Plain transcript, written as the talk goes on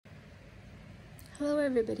Hello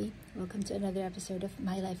everybody, welcome to another episode of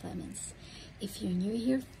My Life Lemons. If you're new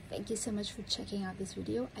here, thank you so much for checking out this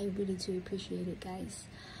video. I really do appreciate it, guys.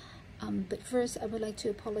 But first, I would like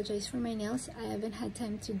to apologize for my nails. I haven't had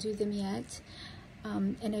time to do them yet.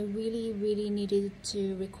 And I really needed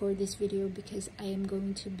to record this video because I am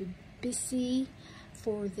going to be busy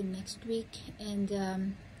for the next week.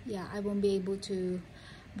 And yeah, I won't be able to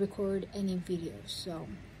record any videos. So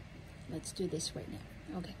let's do this right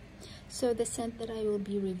now. Okay. So the scent that I will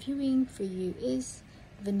be reviewing for you is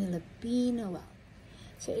Vanilla Bean Noel.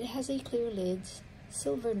 So it has a clear lid,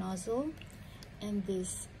 silver nozzle, and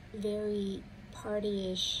this very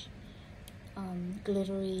party-ish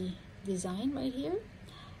glittery design right here.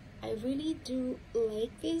 I really do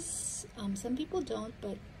like this. Some people don't,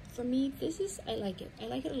 but for me, I like it. I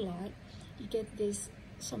like it a lot. You get this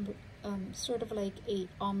sort of like a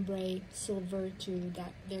ombre silver to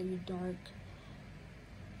that very dark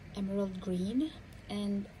emerald green,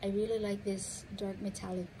 and I really like this dark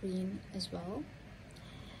metallic green as well.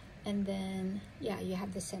 And then yeah, you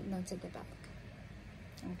have the scent notes at the back.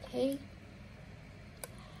 Okay,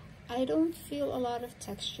 I don't feel a lot of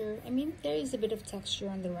texture. I mean, there is a bit of texture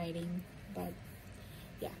on the writing, but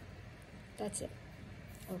yeah, that's it.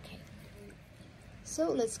 Okay,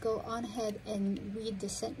 so let's go on ahead and read the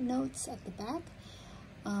scent notes at the back.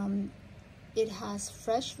 It has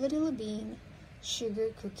fresh vanilla bean, sugar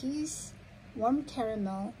cookies, warm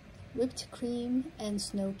caramel, whipped cream, and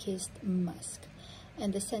snow-kissed musk.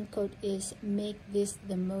 And the scent code is "Make this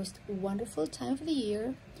the most wonderful time of the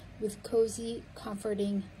year with cozy,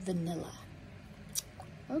 comforting vanilla."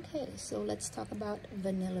 Okay, so let's talk about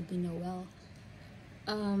Vanilla Bean Noel.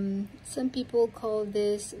 Some people call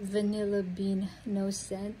this Vanilla Bean No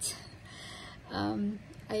Scent.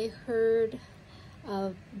 I heard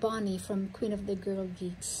Bonnie from Queen of the Girl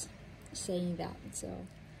Geeks saying that. So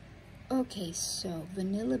okay, so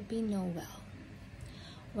Vanilla Bean Noel.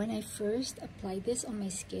 When I first apply this on my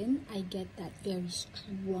skin, I get that very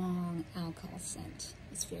strong alcohol scent.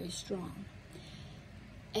 It's very strong.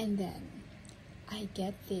 And then I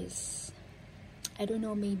get this, I don't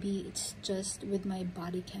know, maybe it's just with my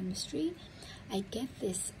body chemistry, I get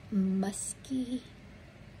this musky,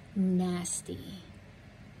 nasty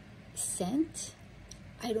scent.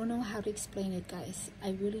 I don't know how to explain it, guys.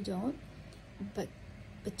 I really don't. But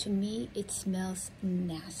to me, it smells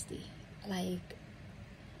nasty. Like,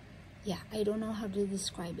 yeah, I don't know how to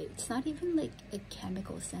describe it. It's not even like a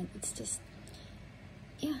chemical scent. It's just,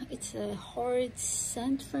 yeah, it's a horrid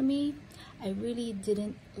scent for me. I really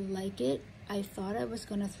didn't like it. I thought I was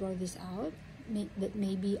gonna throw this out, that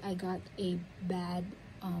maybe I got a bad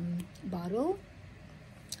bottle.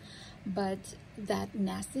 But that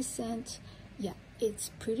nasty scent, yeah,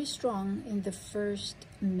 it's pretty strong in the first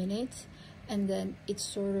minute, and then it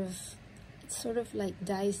sort of like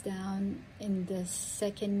dies down in the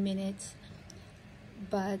second minute.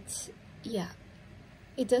 But yeah,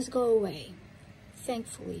 it does go away.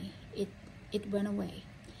 Thankfully, it went away.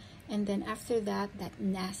 And then after that, that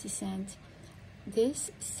nasty scent,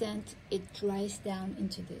 this scent, it dries down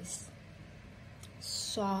into this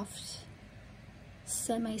soft,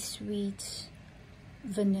 semi-sweet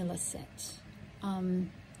vanilla scent.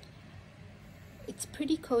 It's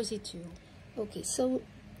pretty cozy too. Okay, so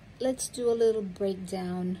let's do a little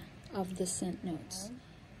breakdown of the scent notes.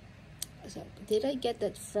 So, did I get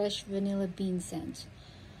that fresh vanilla bean scent?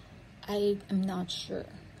 I am not sure.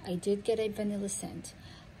 I did get a vanilla scent.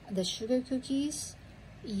 The sugar cookies,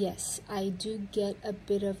 yes, I do get a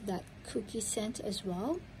bit of that cookie scent as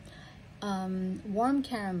well. Warm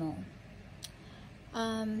caramel.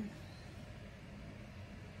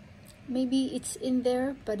 Maybe it's in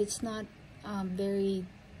there, but it's not very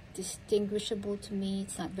distinguishable to me.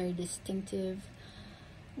 It's not very distinctive.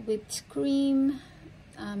 Whipped cream,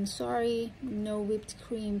 I'm sorry, no whipped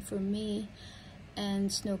cream for me.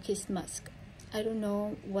 And snow-kissed musk. I don't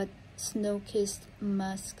know what snow-kissed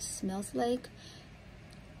musk smells like.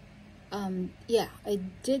 Yeah, I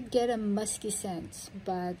did get a musky scent,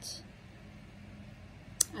 but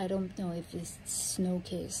I don't know if it's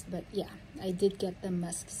snow-kissed, but yeah, I did get the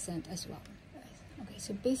musk scent as well. Okay,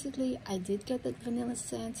 so basically I did get that vanilla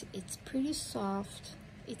scent. It's pretty soft,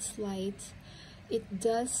 it's light. It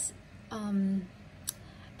does,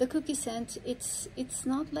 the cookie scent, it's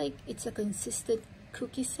not like it's a consistent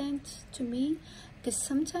cookie scent to me, because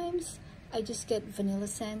sometimes I just get vanilla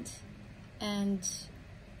scent, and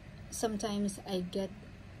sometimes I get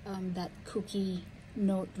that cookie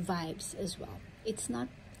note vibes as well. It's not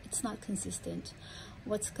consistent.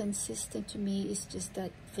 What's consistent to me is just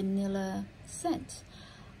that vanilla scent.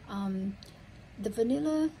 the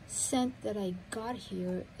vanilla scent that I got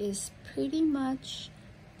here is pretty much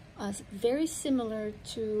very similar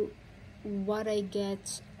to what I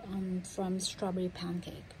get from strawberry pound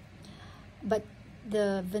cake, but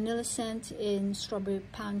the vanilla scent in strawberry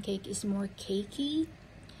pound cake is more cakey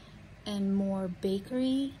and more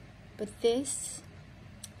bakery, but this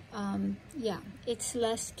yeah, it's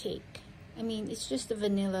less cake. I mean, it's just the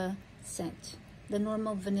vanilla scent, the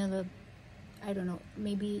normal vanilla. I don't know,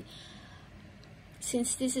 maybe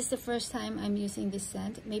since this is the first time I'm using this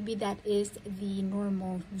scent, maybe that is the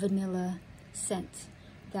normal vanilla scent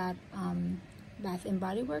that Bath and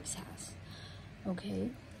Body Works has.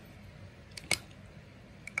 Okay.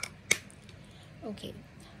 Okay.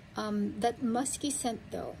 That musky scent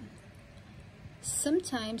though,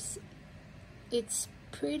 sometimes it's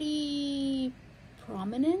pretty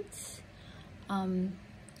prominent.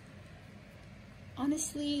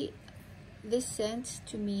 Honestly, this scent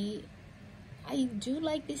to me, I do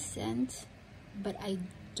like this scent, but I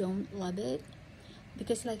don't love it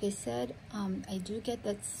because, like I said, I do get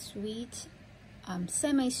that sweet,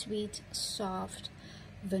 semi-sweet, soft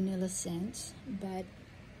vanilla scent, but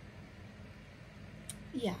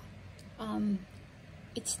yeah,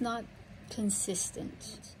 it's not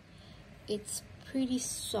consistent. It's pretty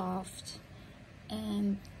soft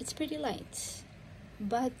and it's pretty light,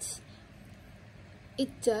 but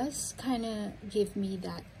it does kind of give me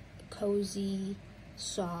that cozy,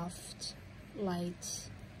 soft, light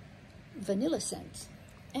vanilla scent,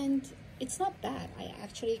 and it's not bad. I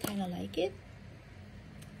actually kind of like it.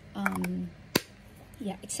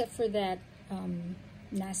 Yeah, except for that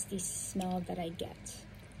nasty smell that I get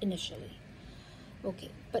initially.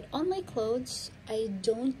 Okay, but on my clothes I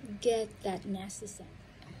don't get that nasty scent.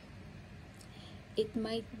 It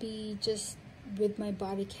might be just with my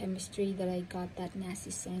body chemistry that I got that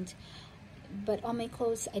nasty scent, but on my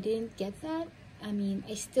clothes I didn't get that. I mean,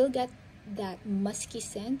 I still get that musky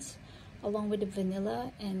scent along with the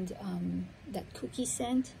vanilla and that cookie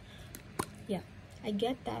scent. Yeah, I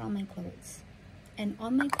get that on my clothes, and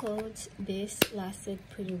on my clothes this lasted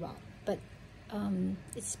pretty well, but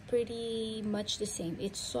it's pretty much the same.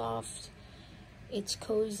 It's soft, it's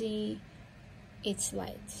cozy, it's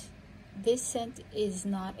light. This scent is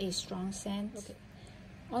not a strong scent. Okay.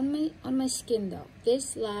 On my skin though,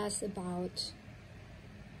 this lasts about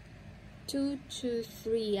 2 to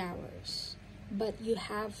 3 hours, but you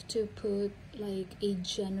have to put like a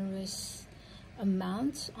generous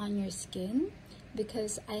amount on your skin,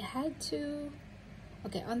 because I had to.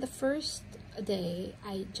 Okay, on the first day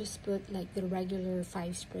I just put like the regular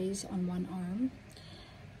 5 sprays on one arm,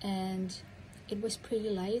 and it was pretty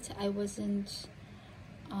light. I wasn't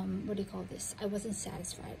what do you call this, I wasn't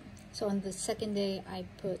satisfied. So on the second day I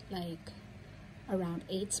put like around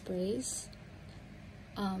 8 sprays.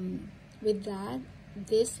 With that,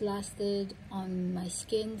 this lasted on my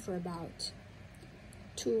skin for about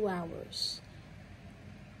 2 hours.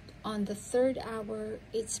 On the 3rd hour,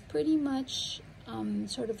 it's pretty much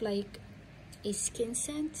sort of like a skin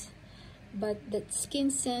scent, but that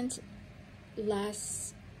skin scent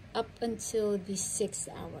lasts up until the 6th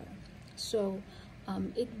hour. So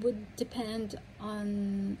it would depend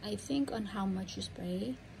on, I think, on how much you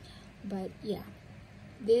spray, but yeah,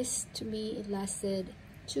 this to me, it lasted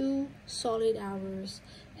 2 solid hours,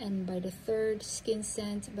 and by the 3rd skin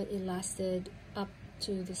scent, but it lasted up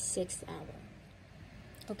to the 6th hour.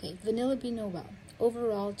 Okay, Vanilla Bean Noel.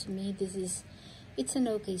 Overall, to me, it's an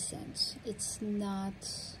okay scent. It's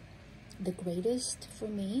not the greatest for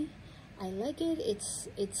me. I like it.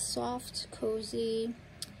 It's soft, cozy.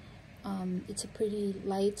 It's a pretty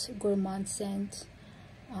light gourmand scent.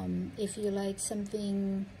 If you like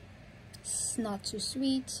something not too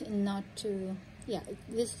sweet and not too, yeah,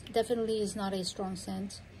 this definitely is not a strong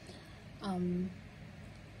scent.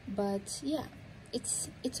 But yeah, it's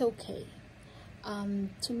okay.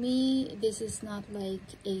 To me, this is not like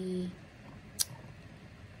a,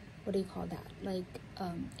 what do you call that, like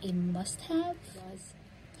a must-have.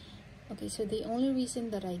 Okay, so the only reason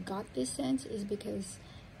that I got this scent is because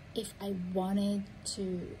if I wanted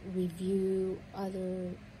to review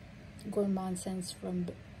other gourmand scents from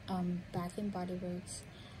Bath and Body Works,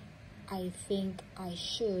 I think I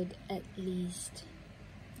should at least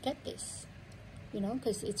get this, you know,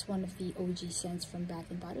 because it's one of the OG scents from Bath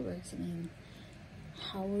and Body Works. I mean,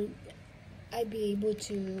 how would I be able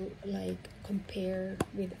to like compare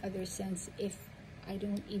with other scents if I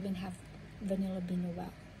don't even have Vanilla Bean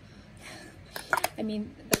Noel? I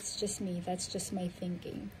mean, that's just me, that's just my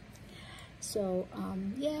thinking. So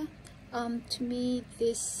yeah, to me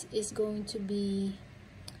this is going to be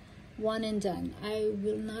one and done. I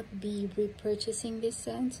will not be repurchasing this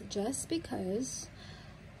scent just because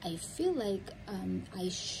I feel like I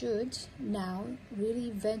should now really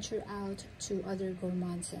venture out to other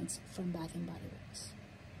gourmand scents from Bath and Body Works.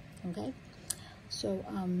 Okay, so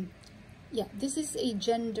yeah, this is a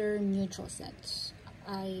gender neutral scent.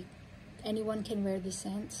 Anyone can wear this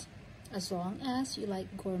scent as long as you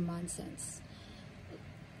like gourmand scents.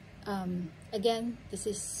 Again, this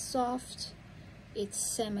is soft, it's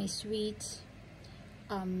semi-sweet,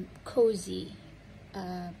 cozy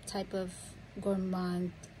type of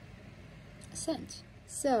gourmand scent.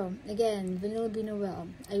 So again, Vanilla Bean Noel.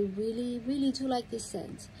 I really do like this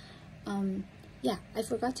scent. Yeah, I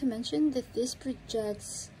forgot to mention that this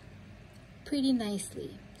projects pretty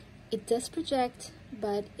nicely. It does project,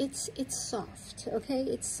 but it's soft. Okay,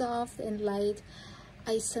 it's soft and light.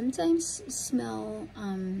 I sometimes smell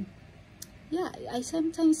yeah, I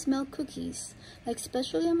sometimes smell cookies, like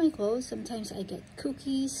especially on my clothes. Sometimes I get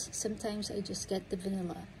cookies, sometimes I just get the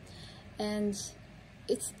vanilla, and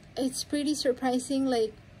it's pretty surprising.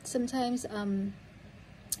 Like sometimes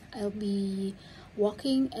I'll be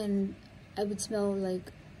walking and I would smell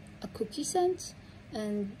like a cookie scent,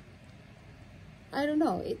 and I don't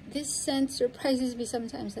know, this scent surprises me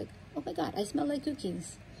sometimes, like, oh my god, I smell like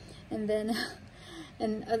cookies. And then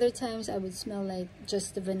and other times I would smell like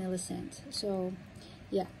just the vanilla scent. So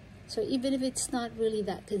yeah, so even if it's not really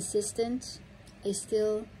that consistent, I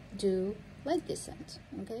still do like this scent.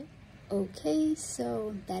 Okay,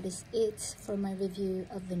 so that is it for my review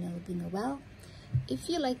of Vanilla Bean Noel. If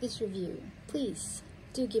you like this review, please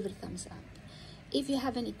do give it a thumbs up. If you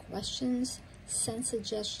have any questions, scent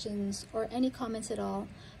suggestions, or any comments at all,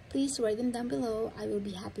 please write them down below. I will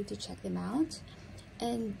be happy to check them out.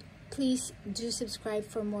 And please do subscribe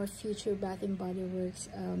for more future Bath and Body Works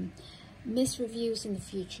mist reviews in the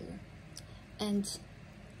future. And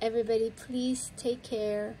everybody, please take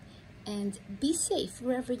care and be safe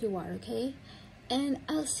wherever you are, okay? And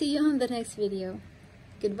I'll see you on the next video.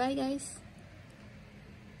 Goodbye, guys.